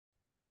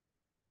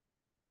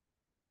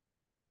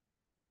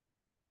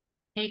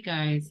Hey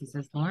guys, this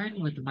is Lauren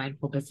with the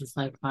Mindful Business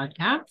Life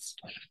podcast,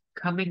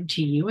 coming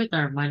to you with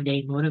our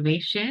Monday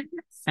motivation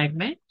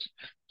segment.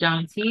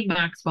 John C.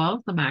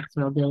 Maxwell, the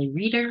Maxwell Daily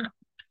Reader,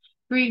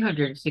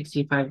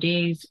 365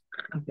 days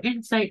of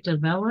insight to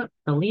develop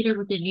the leader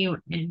within you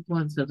and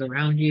influence those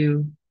around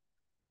you.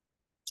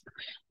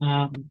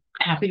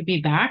 Happy to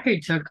be back. I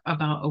took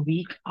about a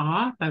week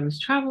off. I was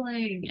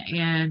traveling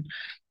and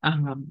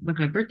with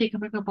my birthday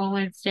coming up on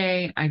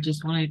Wednesday, I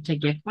just wanted to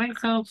give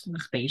myself some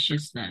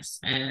spaciousness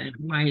and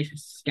my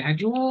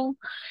schedule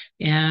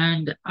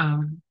and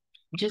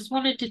just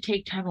wanted to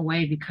take time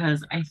away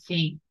because I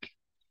think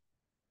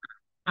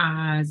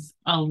as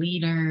a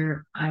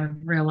leader, I've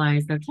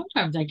realized that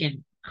sometimes I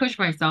can push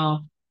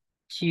myself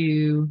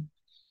to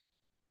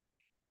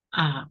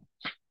uh,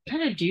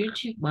 kind of do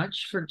too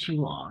much for too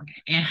long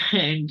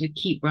and to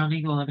keep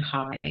running on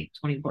high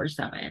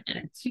 24/7. And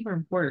it's super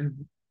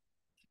important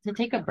to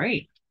take a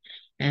break.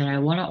 And I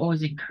want to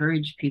always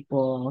encourage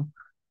people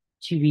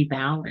to be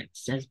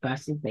balanced as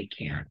best as they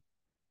can.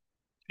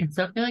 And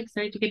so I feel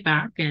excited to get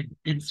back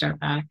and start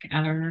back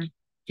at our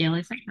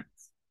daily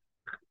segments.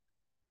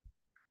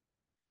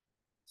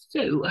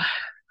 So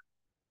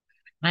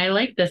I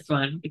like this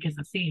one because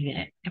I've seen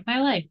it in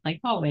my life, like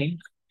always.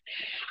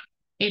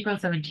 April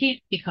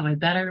 17th, become a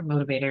better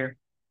motivator.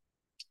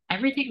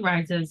 Everything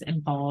rises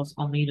and falls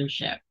on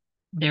leadership.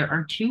 There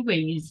are two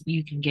ways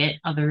you can get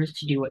others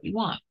to do what you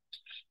want.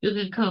 You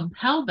can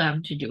compel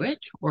them to do it,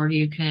 or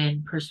you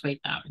can persuade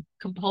them.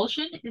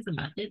 Compulsion is a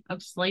method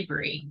of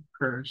slavery.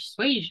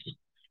 Persuasion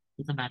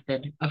is a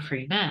method of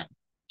free men.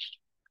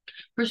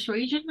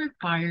 Persuasion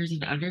requires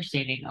an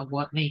understanding of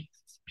what makes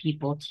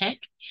people tick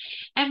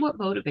and what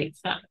motivates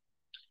them.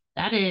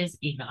 That is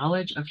a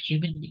knowledge of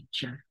human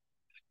nature.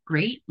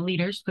 Great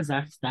leaders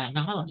possess that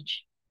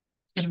knowledge.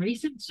 In a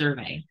recent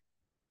survey,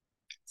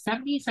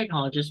 70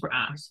 psychologists were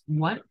asked,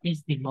 what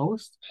is the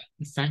most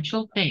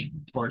essential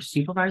thing for a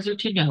supervisor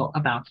to know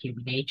about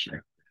human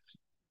nature?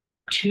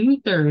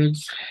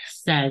 Two-thirds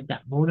said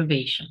that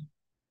motivation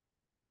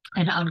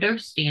and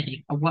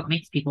understanding of what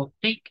makes people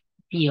think,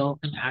 feel,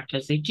 and act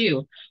as they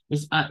do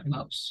is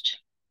utmost.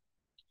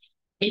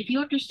 If you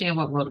understand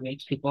what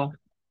motivates people,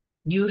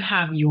 you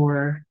have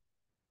your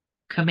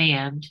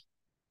command,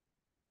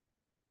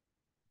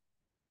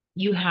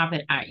 you have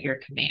it at your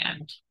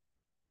command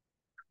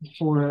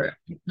for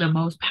the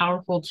most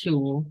powerful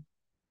tool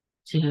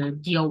to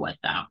deal with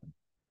them.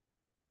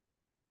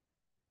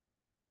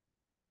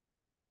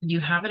 You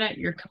have it at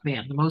your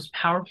command, the most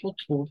powerful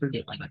tool for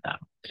dealing with them,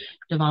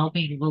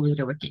 developing the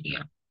leader within you.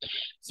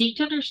 Seek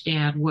to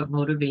understand what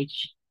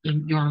motivates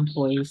your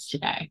employees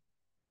today.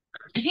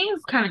 I think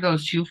this kind of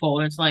goes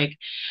twofold. It's like,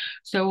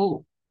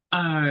 so,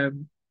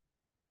 um,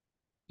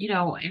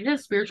 in the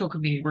spiritual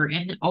community,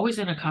 we're always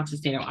in a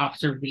constant state of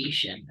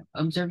observation,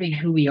 observing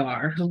who we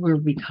are, who we're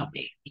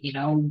becoming,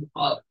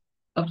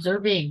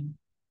 observing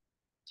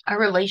our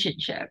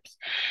relationships.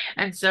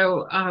 And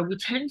so we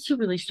tend to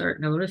really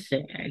start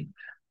noticing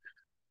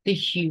the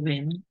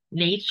human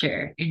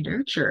nature and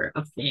nurture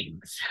of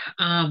things.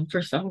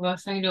 For some of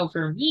us, I know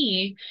for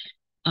me,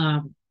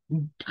 um,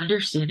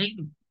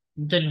 understanding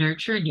the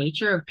nurture and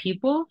nature of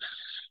people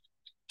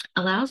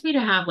allows me to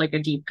have like a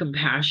deep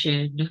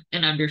compassion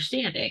and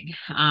understanding.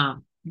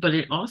 But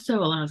it also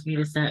allows me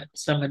to set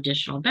some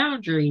additional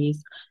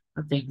boundaries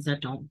of things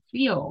that don't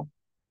feel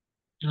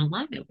in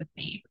alignment with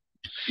me.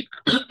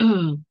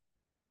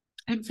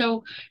 And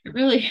so I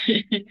really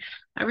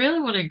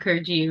want to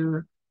encourage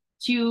you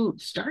to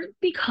start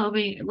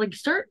becoming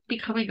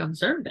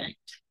observant.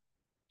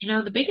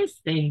 The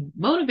biggest thing,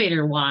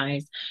 motivator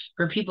wise,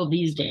 for people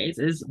these days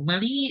is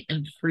money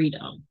and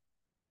freedom.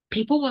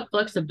 People want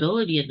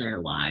flexibility in their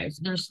lives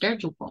and their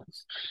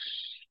schedules.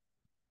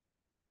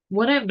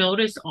 What I've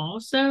noticed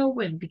also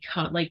when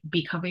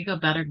becoming a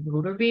better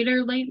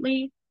motivator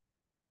lately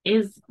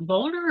is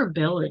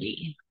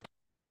vulnerability.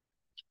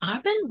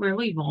 I've been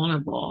really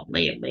vulnerable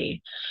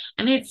lately,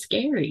 and it's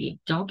scary.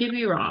 Don't get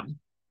me wrong.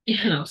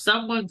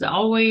 Someone's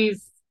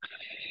always,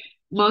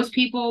 most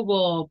people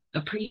will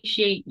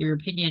appreciate your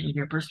opinion and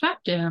your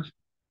perspective,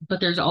 but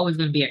there's always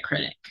going to be a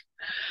critic.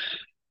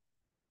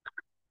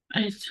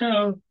 And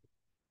so,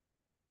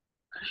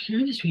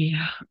 here's me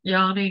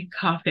yawning,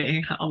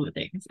 coughing, all the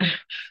things.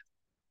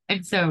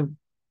 And so,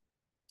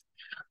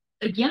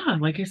 yeah,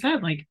 like I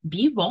said, like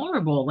be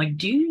vulnerable. Like,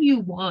 do you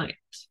want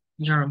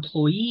your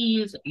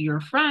employees,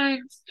 your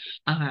friends,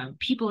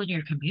 people in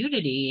your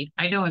community?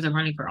 I know as I'm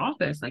running for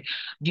office, like,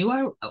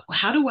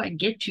 how do I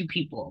get to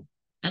people?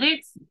 And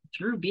it's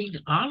through being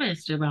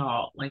honest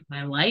about like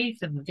my life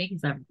and the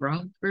things I've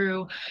grown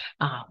through,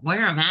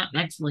 where I'm at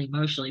mentally,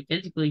 emotionally,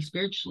 physically,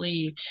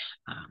 spiritually.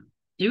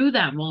 Through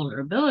that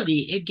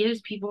vulnerability, it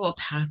gives people a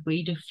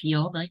pathway to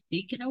feel like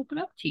they can open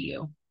up to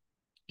you.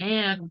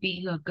 And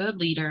being a good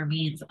leader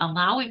means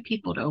allowing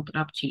people to open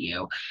up to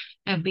you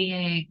and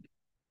being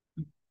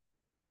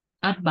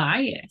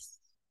unbiased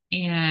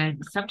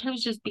and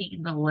sometimes just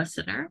being the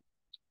listener.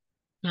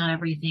 Not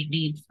everything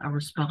needs a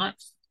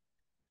response,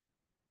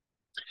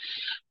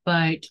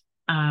 but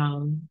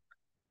um,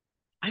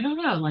 I don't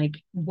know, like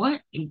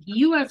what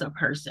you as a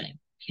person,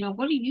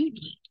 what do you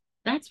need?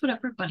 That's what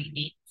everybody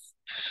needs.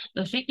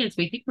 The thing is,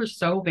 we think we're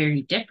so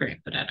very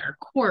different, but at our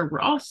core, we're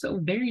also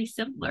very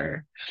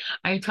similar.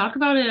 I talk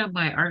about it on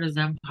my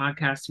Artisan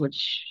podcast,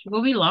 which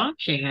will be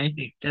launching, I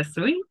think, this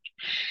week.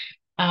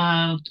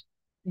 Um,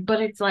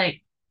 but it's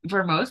like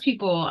for most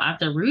people, at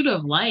the root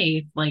of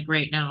life, like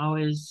right now,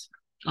 is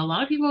a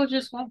lot of people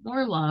just want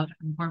more love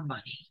and more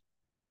money.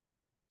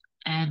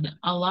 And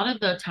a lot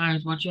of the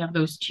times, once you have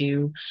those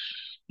two,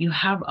 you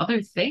have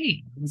other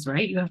things,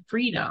 right? You have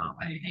freedom,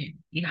 and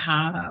you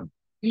have,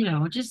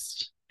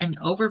 just an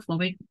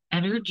overflowing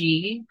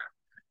energy,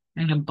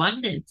 an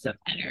abundance of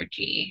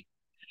energy.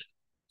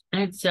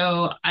 And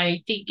so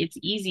I think it's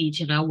easy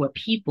to know what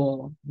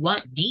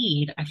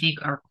need. I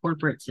think our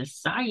corporate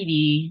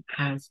society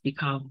has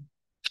become,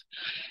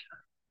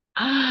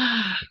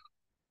 ah,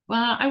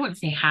 well, I wouldn't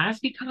say has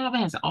become,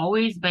 has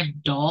always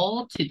been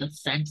dull to the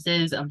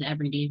senses of the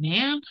everyday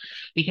man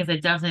because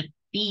it doesn't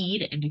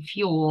feed and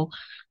fuel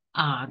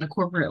the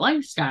corporate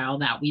lifestyle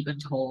that we've been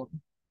told.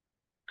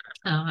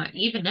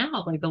 Even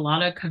now, like a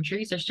lot of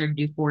countries are starting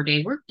to do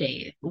 4-day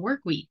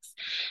work weeks.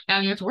 Now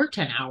you have to work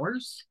 10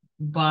 hours,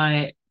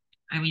 but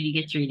I mean, you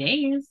get 3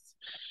 days.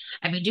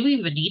 I mean, do we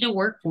even need to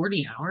work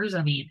 40 hours?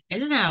 I mean,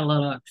 isn't that a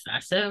little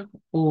excessive?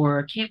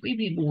 Or can't we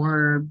be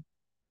more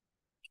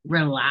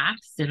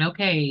relaxed and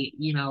okay,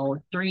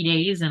 3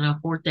 days and a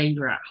fourth day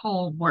you're at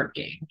home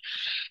working?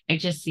 It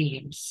just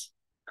seems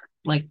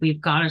like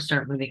we've got to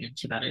start moving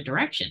into better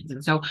directions.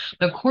 And so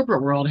the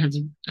corporate world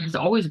has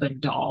always been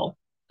dull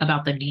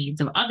about the needs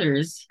of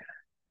others,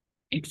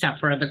 except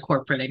for the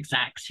corporate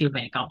execs who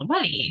make all the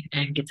money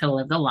and get to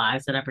live the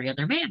lives that every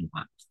other man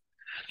wants.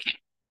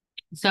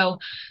 So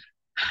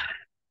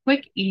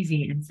quick,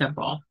 easy, and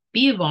simple.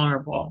 Be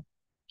vulnerable.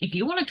 If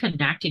you want to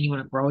connect and you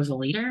want to grow as a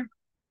leader,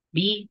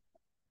 be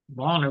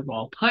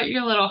vulnerable. Put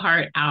your little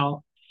heart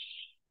out.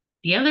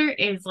 The other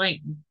is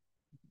like,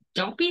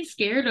 don't be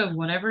scared of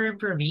whatever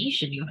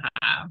information you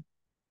have.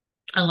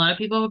 A lot of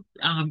people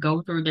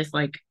go through this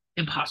like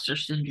imposter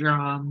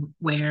syndrome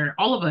where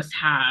all of us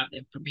have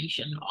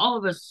information, all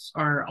of us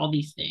are all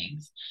these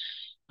things.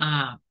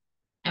 Um,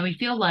 and we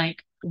feel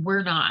like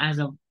we're not as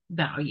of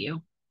value.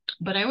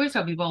 But I always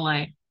tell people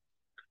like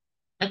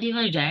at the end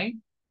of the day,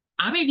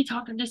 I may be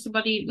talking to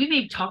somebody, we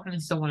may be talking to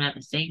someone at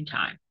the same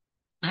time.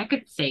 I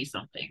could say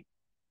something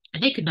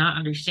and they could not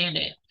understand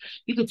it.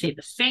 You could say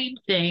the same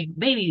thing,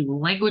 maybe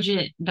language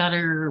it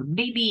better,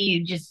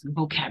 maybe just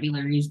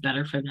vocabulary is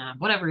better for them,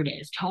 whatever it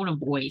is, tone of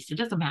voice, it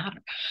doesn't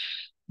matter.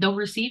 They'll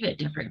receive it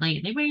differently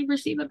and they may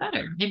receive it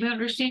better. They may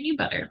understand you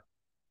better.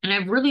 And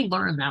I've really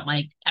learned that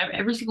like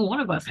every single one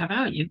of us have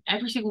value.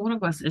 Every single one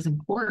of us is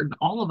important.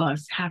 All of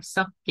us have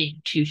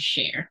something to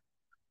share.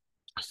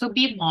 So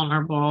be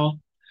vulnerable.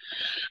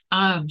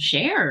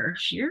 Share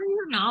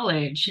your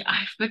knowledge.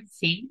 I've been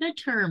seeing the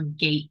term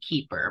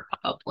gatekeeper pop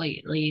up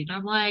lately, and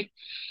I'm like,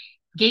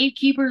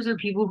 gatekeepers are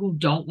people who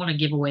don't want to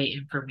give away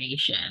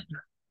information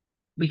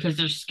because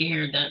they're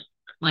scared that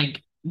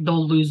like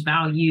they'll lose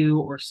value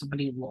or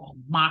somebody will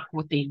mock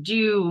what they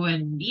do,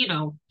 and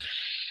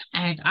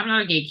I'm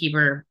not a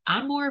gatekeeper.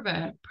 I'm more of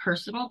a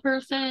personal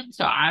person,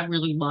 so I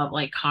really love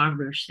like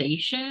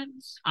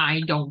conversations.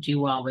 I don't do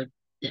well with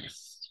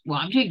this. Well,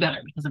 I'm doing better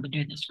because I've been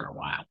doing this for a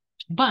while.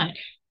 But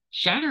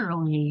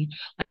generally,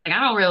 like I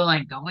don't really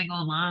like going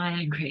online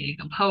and creating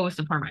a post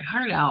and pouring my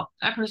heart out.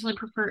 I personally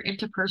prefer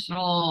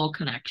interpersonal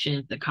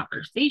connections and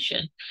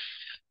conversation.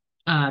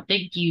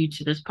 Thank you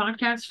to this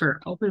podcast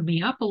for opening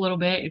me up a little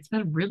bit. It's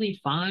been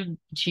really fun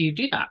to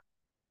do that.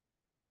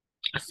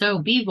 So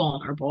be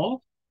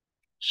vulnerable,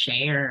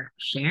 share.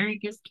 Sharing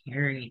is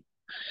caring.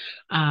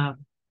 Um,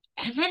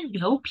 and then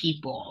know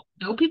people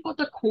at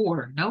the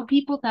core, know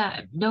people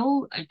that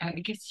know, I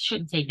guess I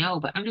shouldn't say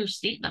no, but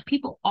understand that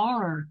people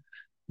are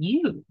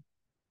you.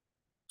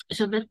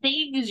 So the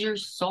things your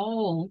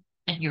soul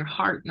and your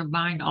heart, your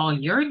mind all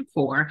yearn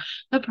for,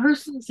 the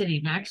person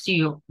sitting next to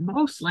you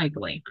most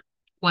likely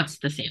wants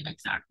the same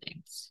exact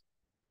things.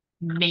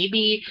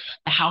 Maybe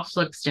the house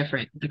looks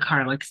different, the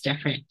car looks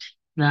different,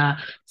 the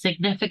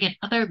significant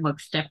other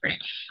looks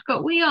different,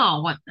 but we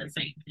all want the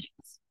same things.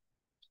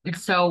 And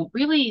so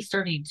really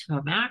starting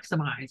to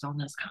maximize on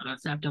this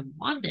concept of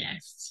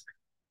oneness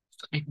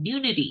and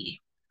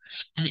unity.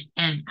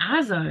 And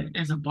as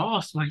a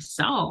boss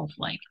myself,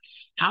 like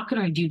how can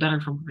I do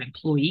better for my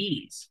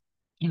employees?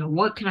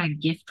 What can I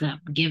give them?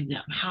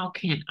 How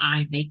can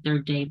I make their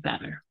day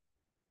better?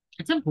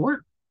 It's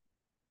important.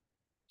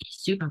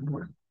 It's super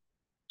important.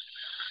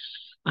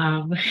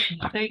 Um,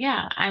 so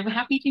yeah, I'm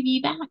happy to be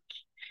back.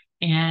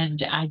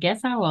 And I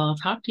guess I will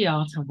talk to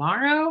y'all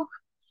tomorrow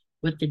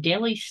with the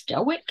Daily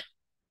Stoic.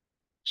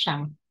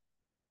 Ciao.